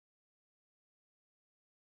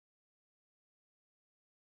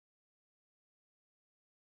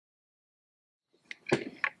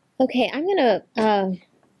Okay, I'm going to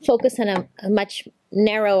focus on a much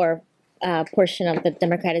narrower portion of the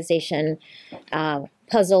democratization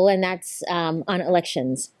puzzle, and that's on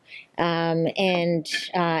elections.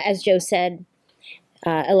 As Joe said,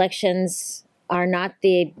 elections are not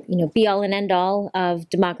the be all and end all of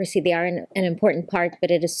democracy. They are an important part,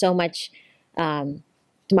 but it is so much.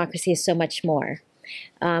 Democracy is so much more.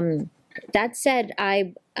 That said,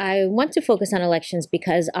 I want to focus on elections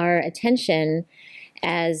because our attention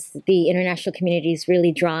as the international community is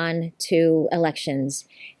really drawn to elections.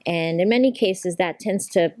 And in many cases, that's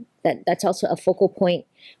also a focal point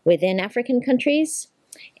within African countries.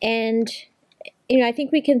 And, I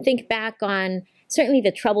think we can think back on certainly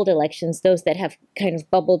the troubled elections, those that have kind of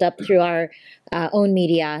bubbled up through our own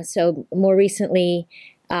media. So more recently,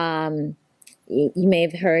 you may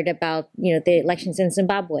have heard about the elections in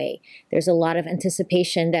Zimbabwe. There's a lot of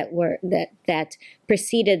anticipation that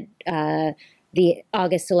preceded the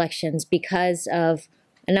August elections because of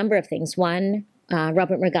a number of things. One,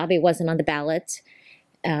 Robert Mugabe wasn't on the ballot.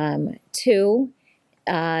 Two,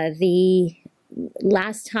 the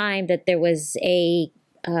last time that there was a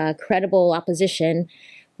credible opposition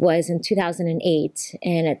was in 2008,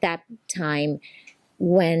 and at that time,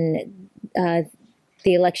 when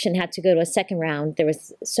the election had to go to a second round, there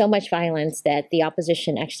was so much violence that the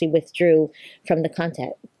opposition actually withdrew from the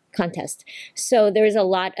contest. So there was a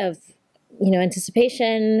lot of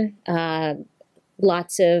anticipation,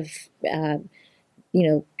 lots of kind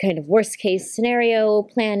of worst case scenario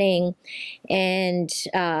planning, and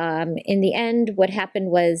in the end, what happened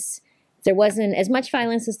was there wasn't as much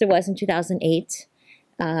violence as there was in 2008.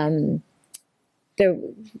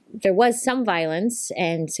 There was some violence,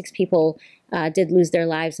 and 6 people did lose their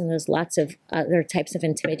lives, and there's lots of other types of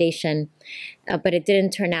intimidation, but it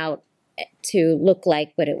didn't turn out to look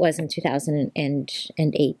like what it was in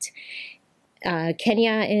 2008.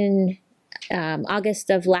 Kenya in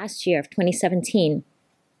August of last year, of 2017,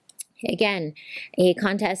 again, a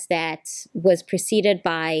contest that was preceded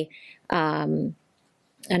by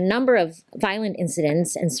a number of violent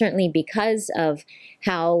incidents, and certainly because of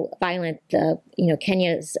how violent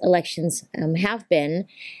Kenya's elections have been,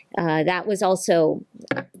 that was also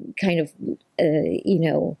kind of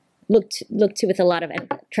looked to with a lot of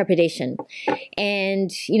trepidation.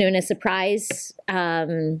 And in a surprise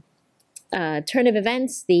turn of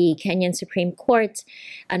events, the Kenyan Supreme Court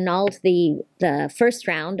annulled the first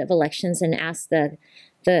round of elections and asked the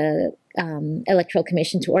Electoral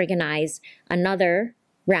Commission to organize another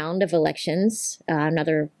round of elections,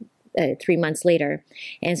 another 3 months later.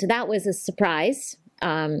 And so that was a surprise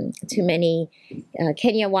to many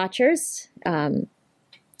Kenya watchers.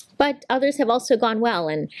 But others have also gone well.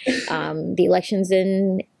 And the elections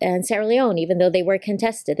in Sierra Leone, even though they were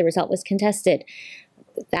contested, the result was contested,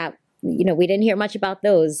 that we didn't hear much about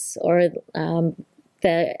those, or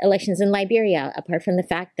the elections in Liberia, apart from the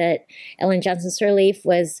fact that Ellen Johnson Sirleaf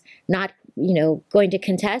was not going to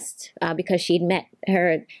contest because she'd met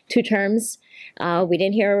her 2 terms. We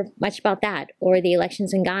didn't hear much about that. Or the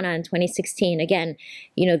elections in Ghana in 2016. Again,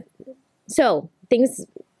 so things,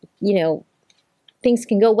 things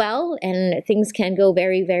can go well and things can go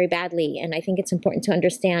very, very badly. And I think it's important to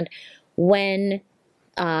understand when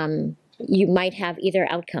you might have either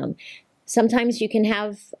outcome. Sometimes you can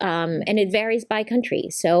have, and it varies by country.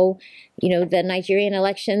 So, the Nigerian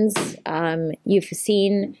elections, you've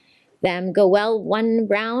seen them go well one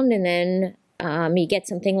round, and then you get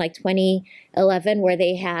something like 2011 where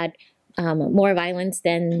they had more violence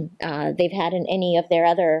than they've had in any of their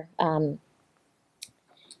other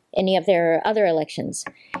elections.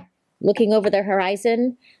 Looking over the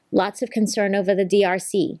horizon, lots of concern over the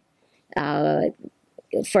DRC.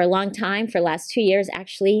 For a long time, for the last 2 years,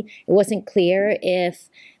 actually, it wasn't clear if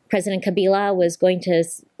President Kabila was going to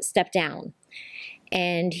step down.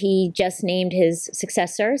 And he just named his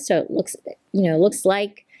successor, so it looks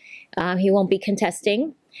like he won't be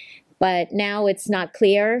contesting. But now it's not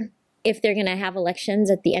clear if they're going to have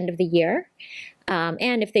elections at the end of the year.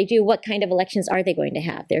 And if they do, what kind of elections are they going to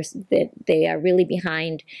have? They are really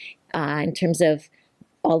behind in terms of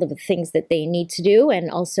all of the things that they need to do,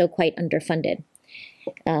 and also quite underfunded.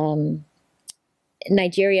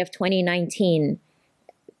 Nigeria of 2019,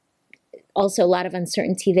 also a lot of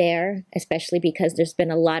uncertainty there, especially because there's been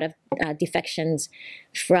a lot of defections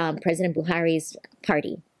from President Buhari's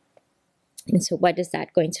party. And so what is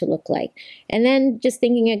that going to look like? And then just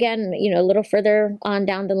thinking again, a little further on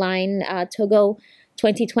down the line, Togo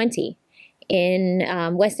 2020. In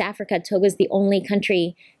West Africa, Togo is the only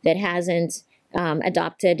country that hasn't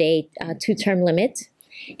adopted a 2-term limit.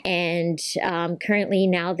 And currently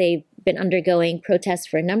now they've been undergoing protests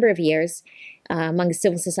for a number of years. among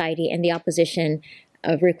civil society and the opposition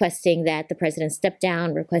of requesting that the president step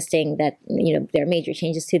down, requesting that there are major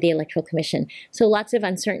changes to the Electoral Commission. So lots of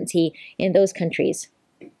uncertainty in those countries.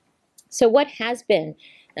 So what has been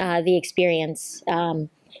the experience of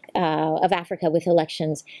Africa with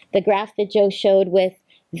elections? The graph that Joe showed with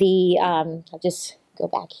the, I'll just go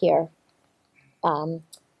back here,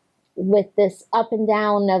 with this up and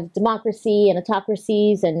down of democracy and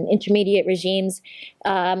autocracies and intermediate regimes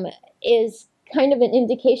is kind of an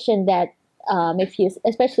indication that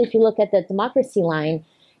especially if you look at the democracy line,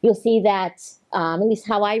 you'll see that, at least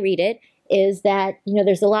how I read it, is that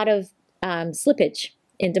there's a lot of slippage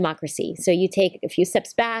in democracy. So you take a few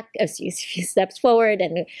steps back, a few steps forward,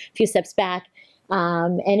 and a few steps back,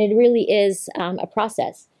 and it really is a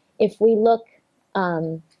process. If we look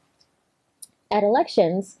at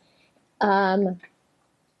elections, so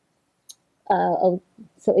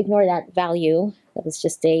ignore that value. That was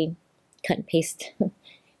just a cut and paste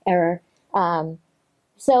error.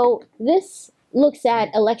 So this looks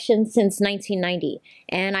at elections since 1990.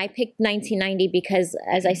 And I picked 1990 because,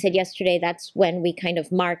 as I said yesterday, that's when we kind of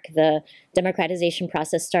mark the democratization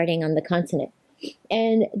process starting on the continent.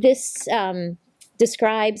 And this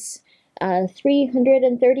describes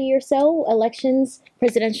 330 or so elections,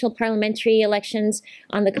 presidential, parliamentary elections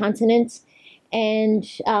on the continent. And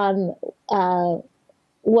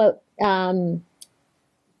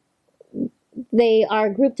they are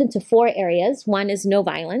grouped into 4 areas. One is no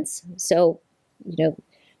violence, so no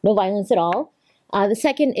violence at all. The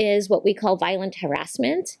second is what we call violent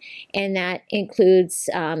harassment, and that includes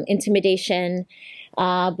intimidation,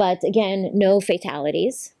 but again, no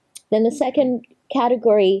fatalities. Then the second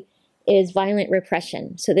category is violent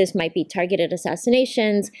repression. So this might be targeted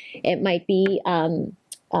assassinations, it might be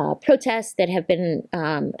protests that have been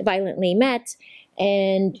violently met,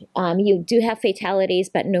 and you do have fatalities,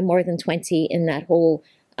 but no more than 20 in that whole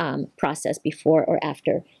process before or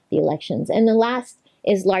after the elections. And the last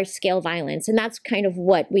is large-scale violence, and that's kind of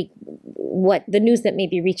what the news that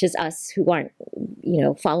maybe reaches us who aren't,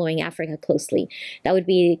 following Africa closely. That would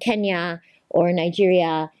be Kenya or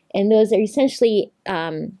Nigeria, and those are essentially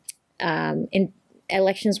in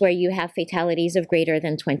elections where you have fatalities of greater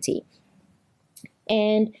than 20.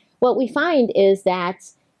 And what we find is that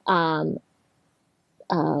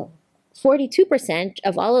 42%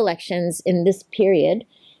 of all elections in this period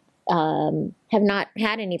have not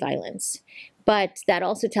had any violence. But that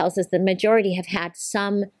also tells us the majority have had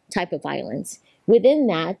some type of violence. Within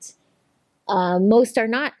that, most are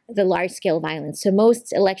not the large-scale violence. So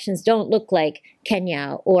most elections don't look like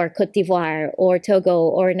Kenya or Cote d'Ivoire or Togo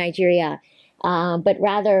or Nigeria, but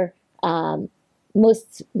rather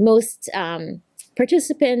most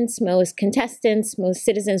participants, most contestants, most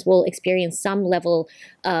citizens will experience some level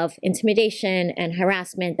of intimidation and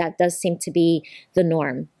harassment. That does seem to be the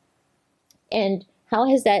norm. And how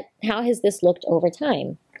has this looked over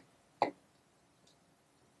time?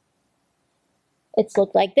 It's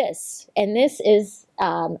looked like this. And this is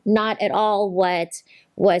not at all what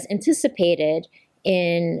was anticipated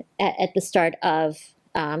at the start of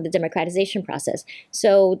the democratization process.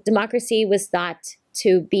 So democracy was thought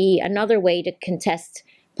to be another way to contest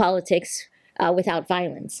politics without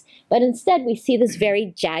violence. But instead, we see this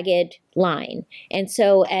very jagged line. And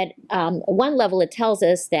so at one level, it tells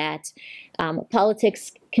us that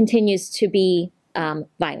politics continues to be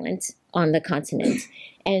violent on the continent.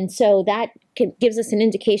 And so that gives us an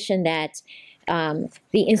indication that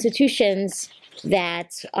the institutions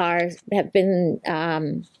that have been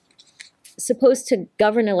supposed to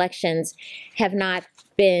govern elections have not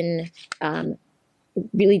been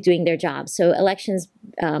really doing their job. So elections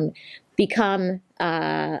become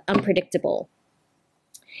unpredictable.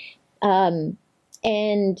 And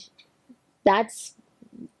that's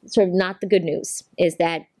sort of not the good news, is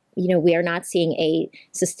that we are not seeing a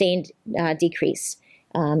sustained decrease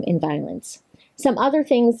in violence. Some other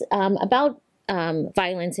things about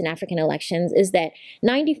violence in African elections is that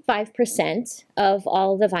 95% of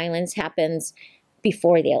all the violence happens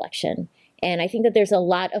before the election. And I think that there's a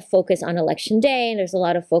lot of focus on election day, and there's a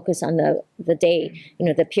lot of focus on the day,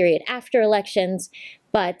 the period after elections.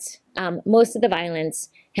 But most of the violence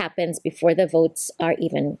happens before the votes are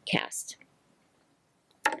even cast.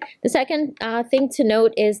 The second thing to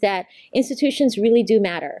note is that institutions really do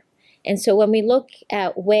matter. And so when we look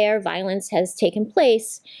at where violence has taken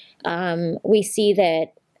place, we see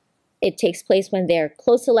that it takes place when there are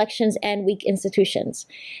close elections and weak institutions.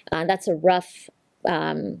 That's a rough,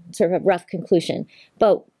 sort of a rough conclusion.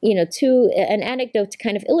 But, an anecdote to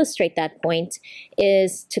kind of illustrate that point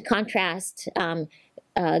is to contrast Ghana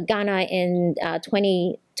in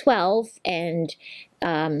 2012 and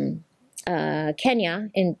Kenya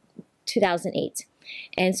in 2008.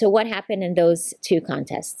 And so what happened in those two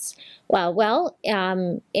contests?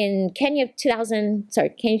 In Kenya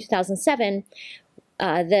 2007,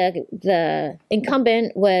 the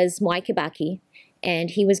incumbent was Mwai Kibaki, and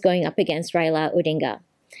he was going up against Raila Odinga.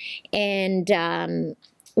 And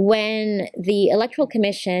when the Electoral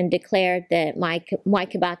Commission declared that Mwai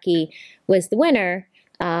Kibaki was the winner,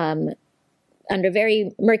 under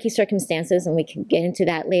very murky circumstances, and we can get into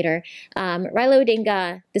that later, Raila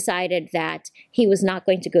Odinga decided that he was not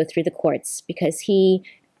going to go through the courts because he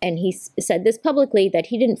said this publicly, that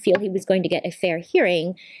he didn't feel he was going to get a fair hearing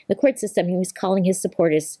in the court system. He was calling his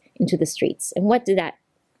supporters into the streets. And what did that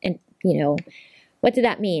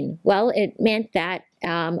mean? Well, it meant that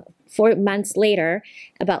 4 months later,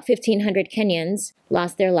 about 1,500 Kenyans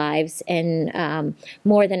lost their lives, and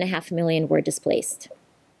more than 500,000 were displaced.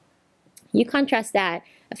 You contrast that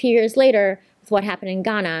a few years later with what happened in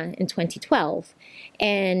Ghana in 2012.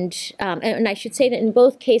 And I should say that in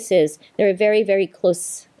both cases, there were very, very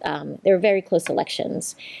close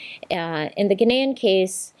elections. In the Ghanaian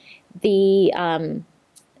case, the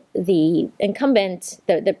incumbent,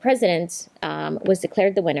 the president, was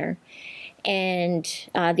declared the winner. And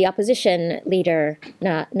the opposition leader,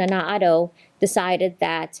 Nana Addo, decided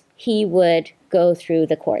that he would go through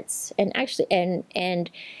the courts. And actually,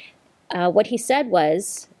 what he said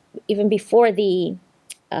was, even before the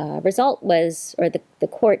result was, or the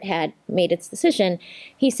court had made its decision,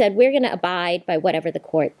 he said, we're going to abide by whatever the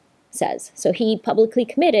court says. So he publicly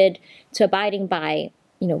committed to abiding by,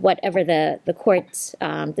 whatever the court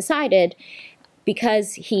decided,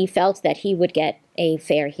 because he felt that he would get a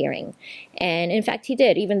fair hearing. And in fact, he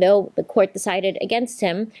did. Even though the court decided against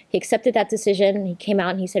him, he accepted that decision. He came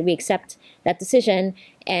out and he said, we accept that decision.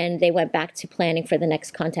 And they went back to planning for the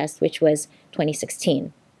next contest, which was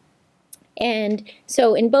 2016. And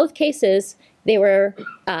so in both cases, they were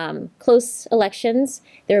close elections.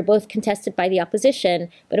 They were both contested by the opposition.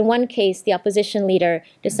 But in one case, the opposition leader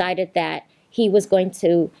decided that he was going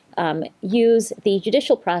to use the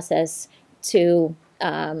judicial process to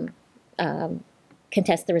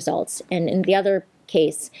contest the results. And in the other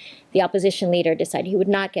case, the opposition leader decided he would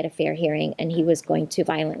not get a fair hearing, and he was going to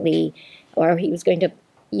he was going to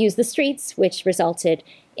use the streets, which resulted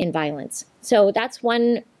in violence. So that's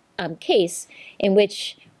one case in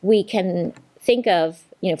which we can think of,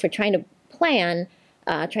 for trying to plan,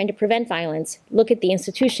 trying to prevent violence, look at the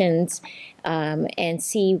institutions and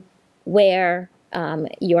see where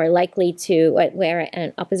you are likely to, where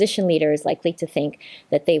an opposition leader is likely to think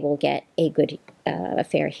that they will get a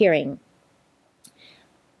fair hearing.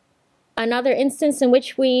 Another instance in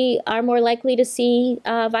which we are more likely to see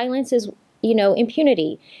violence is,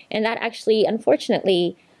 impunity. And that actually,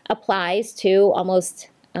 unfortunately, applies to almost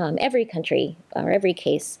every country or every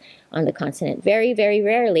case on the continent. Very, very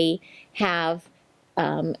rarely have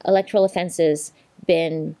electoral offenses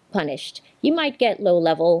been punished. You might get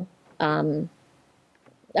low-level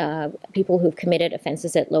people who've committed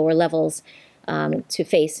offenses at lower levels to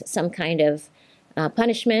face some kind of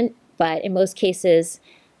punishment, but in most cases,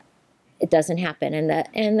 it doesn't happen.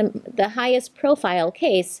 And the highest profile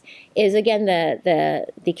case is, again, the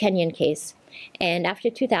Kenyan case. And after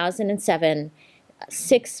 2007,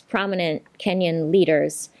 6 prominent Kenyan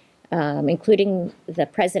leaders, including the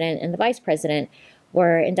president and the vice president,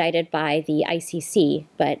 were indicted by the ICC,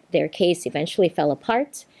 but their case eventually fell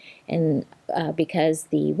apart, and because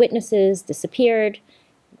the witnesses disappeared,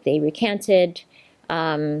 they recanted,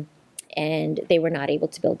 and they were not able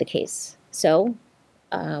to build the case. So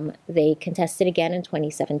they contested again in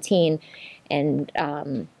 2017, and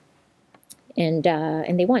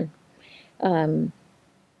they won.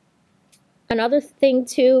 Another thing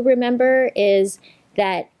to remember is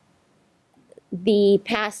that the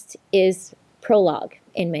past is prologue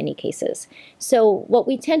in many cases. So what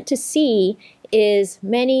we tend to see is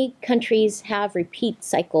many countries have repeat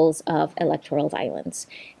cycles of electoral violence.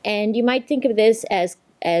 And you might think of this as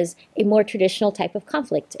a more traditional type of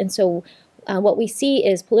conflict. And so what we see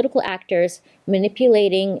is political actors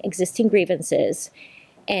manipulating existing grievances.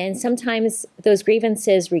 And sometimes those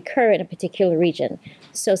grievances recur in a particular region.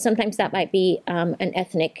 So sometimes that might be an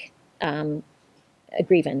ethnic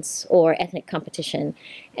grievance or ethnic competition.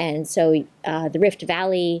 And so the Rift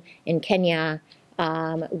Valley in Kenya,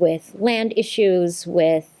 with land issues,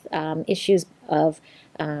 with issues of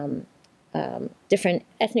different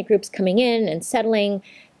ethnic groups coming in and settling,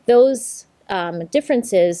 those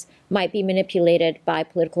differences might be manipulated by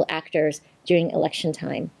political actors during election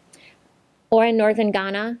time. Or in northern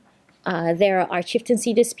Ghana, there are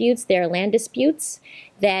chieftaincy disputes, there are land disputes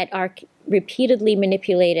that are repeatedly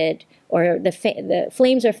manipulated or the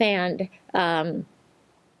flames are fanned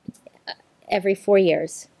every 4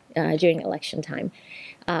 years during election time.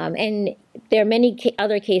 And there are many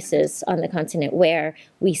other cases on the continent where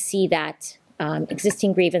we see that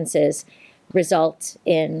existing grievances result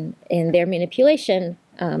in their manipulation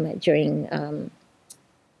during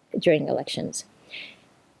elections.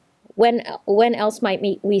 When else might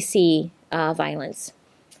we see violence?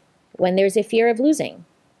 When there's a fear of losing,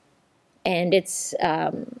 and it's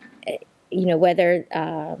whether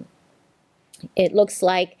it looks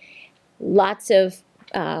like lots of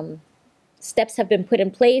steps have been put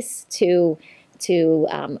in place to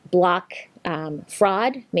block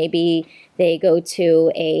fraud. Maybe they go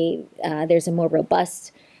to there's a more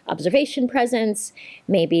robust observation presence.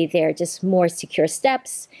 Maybe they're just more secure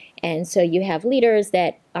steps, and so you have leaders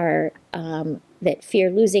that are that fear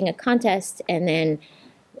losing a contest, and then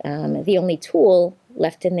the only tool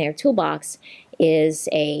left in their toolbox is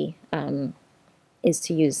to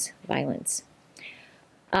use violence.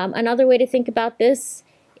 Another way to think about this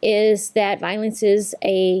is that violence is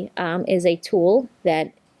a tool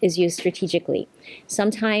that is used strategically.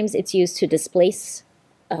 Sometimes it's used to displace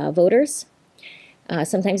voters.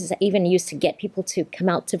 Sometimes it's even used to get people to come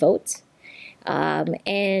out to vote.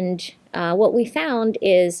 And what we found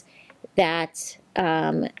is that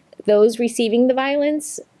those receiving the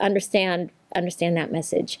violence understand that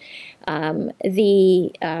message. After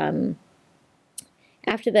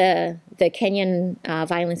the Kenyan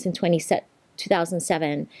violence in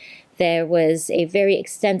 2007, there was a very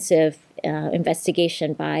extensive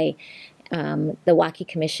investigation by the Waki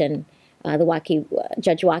Commission.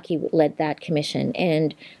 Judge Waki led that commission,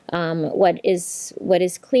 and what is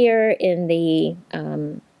clear in this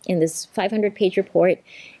 500-page report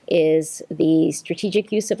is the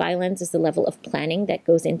strategic use of violence, is the level of planning that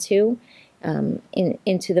goes into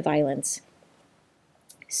the violence.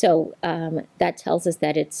 So that tells us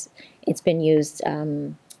that it's been used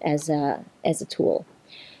as a tool.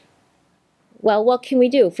 Well, what can we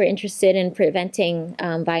do if we're interested in preventing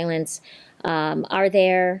violence? Are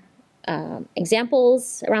there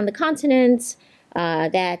examples around the continent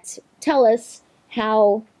that tell us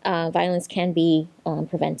how violence can be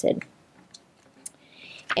prevented?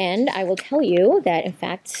 And I will tell you that, in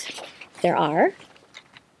fact, there are.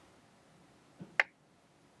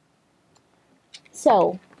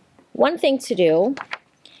 So, one thing to do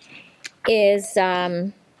is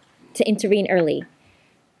to intervene early.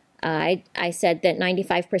 I said that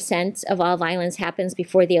 95% of all violence happens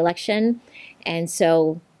before the election, and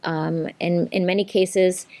so in many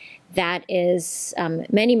cases that is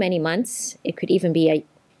many, many months. It could even be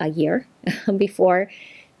a year before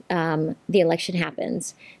the election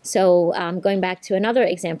happens. So going back to another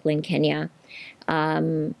example in Kenya,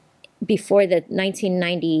 before the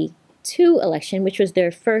 1992 election, which was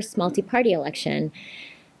their first multi-party election,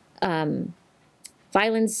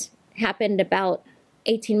 violence happened about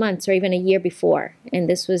 18 months or even a year before. And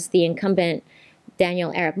this was the incumbent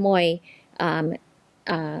Daniel Arap Moi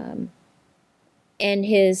and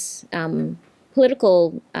his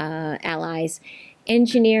political allies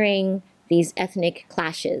engineering these ethnic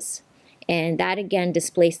clashes. And that again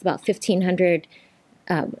displaced about 1,500,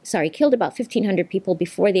 killed about 1,500 people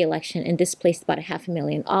before the election and displaced about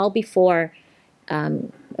 500,000, all before,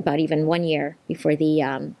 about even 1 year before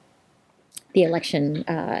the election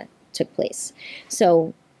took place.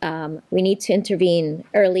 So we need to intervene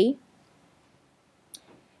early,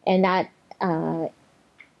 and that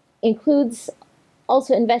includes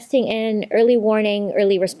also investing in early warning,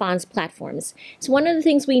 early response platforms. So one of the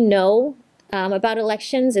things we know about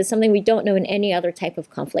elections is something we don't know in any other type of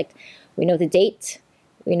conflict. We know the date,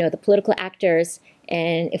 we know the political actors,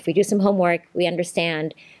 and if we do some homework, we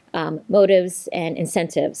understand motives and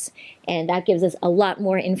incentives. And that gives us a lot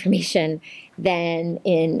more information than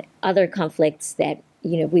in other conflicts that,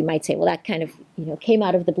 we might say, well, that kind of, came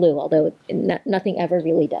out of the blue, although nothing ever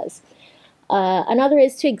really does. Another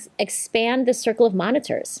is to expand the circle of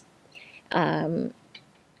monitors. The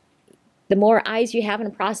more eyes you have in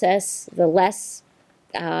a process, the less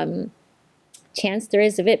chance there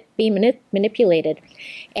is of it being manipulated.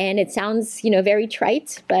 And it sounds, very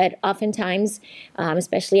trite, but oftentimes,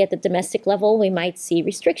 especially at the domestic level, we might see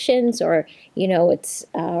restrictions, or,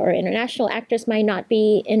 or international actors might not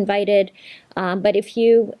be invited. But if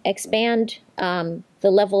you expand the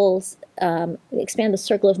levels, expand the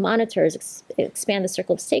circle of monitors, expand the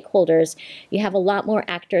circle of stakeholders, you have a lot more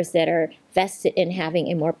actors that are vested in having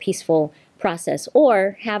a more peaceful process,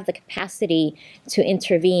 or have the capacity to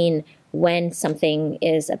intervene when something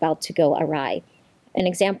is about to go awry. An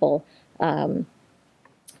example,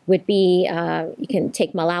 would be, you can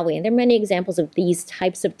take Malawi, and there are many examples of these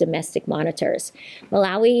types of domestic monitors.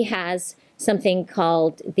 Malawi has something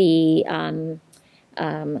called the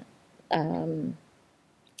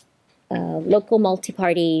local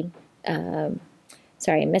multi-party,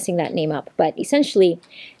 sorry, I'm messing that name up, but essentially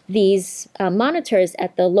these monitors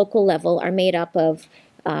at the local level are made up of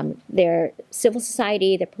their civil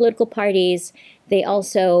society, their political parties. They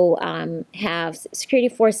also have security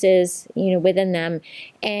forces, within them,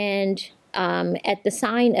 and at the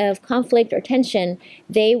sign of conflict or tension,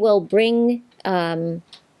 they will bring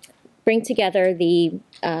together the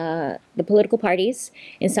political parties.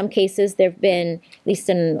 In some cases, there have been, at least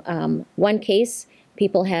in one case,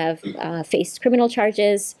 people have faced criminal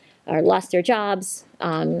charges or lost their jobs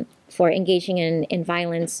for engaging in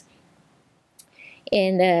violence.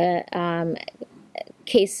 In the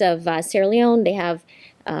case of Sierra Leone, they have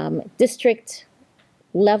district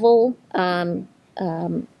level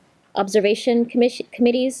observation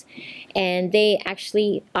committees, and they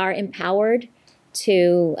actually are empowered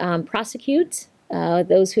to prosecute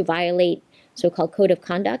those who violate so-called code of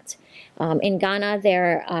conduct. In Ghana,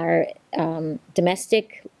 there are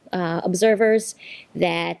domestic observers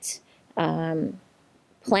that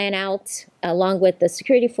plan out, along with the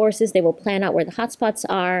security forces, they will plan out where the hotspots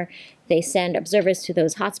are. They send observers to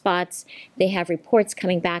those hotspots. They have reports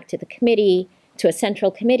coming back to the committee, to a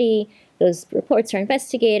central committee. Those reports are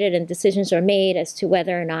investigated and decisions are made as to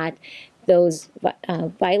whether or not those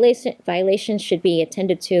violations should be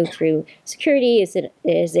attended to through security. Is it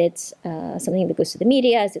something that goes to the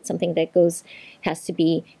media? Is it something that has to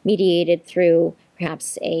be mediated through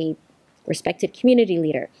perhaps a respected community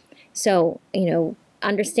leader? So,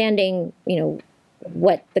 understanding,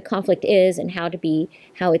 what the conflict is and how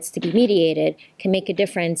it's to be mediated can make a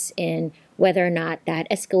difference in whether or not that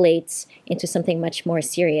escalates into something much more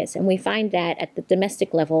serious. And we find that at the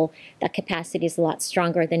domestic level, that capacity is a lot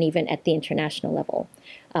stronger than even at the international level.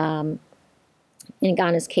 In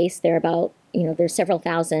Ghana's case, there are about, there's several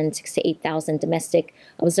thousand, 6,000 to 8,000 domestic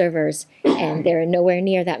observers, and there are nowhere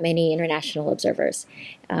near that many international observers.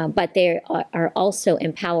 But they are also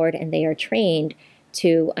empowered and they are trained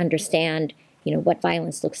to understand, what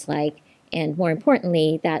violence looks like, and more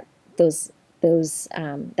importantly, that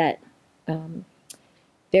that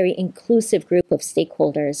very inclusive group of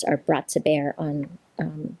stakeholders are brought to bear on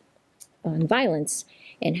violence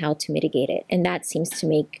and how to mitigate it, and that seems to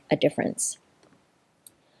make a difference.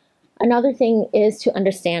 Another thing is to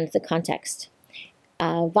understand the context.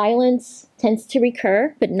 Violence tends to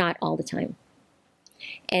recur, but not all the time.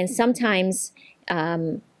 And sometimes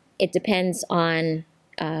it depends on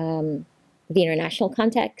the international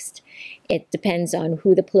context. It depends on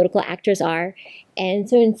who the political actors are. And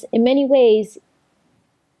so in many ways,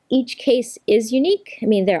 each case is unique. I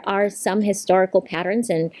mean, there are some historical patterns,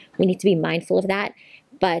 and we need to be mindful of that.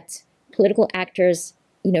 But political actors,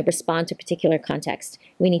 respond to a particular context.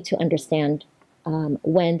 We need to understand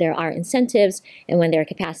when there are incentives and when there are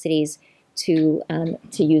capacities to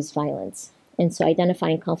use violence. And so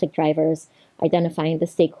identifying conflict drivers, identifying the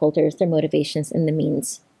stakeholders, their motivations, and the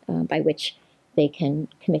means by which they can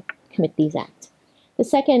commit these acts. The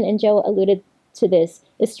second, and Joe alluded to this,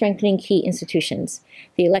 is strengthening key institutions.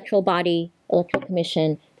 The electoral body, electoral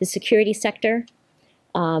commission, the security sector,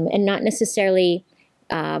 and not necessarily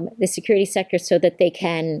the security sector so that they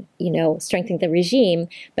can, strengthen the regime,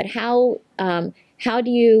 but how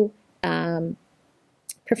do you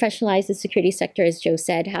professionalize the security sector, as Joe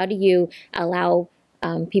said? How do you allow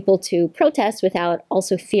people to protest without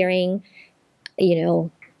also fearing,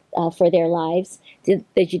 for their lives?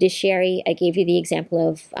 The judiciary, I gave you the example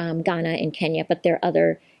of Ghana and Kenya, but there are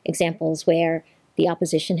other examples where the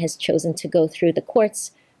opposition has chosen to go through the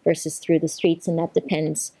courts versus through the streets, and that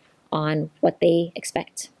depends on what they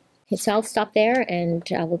expect. Okay, so I'll stop there, and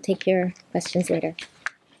we'll take your questions later.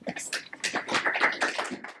 Next.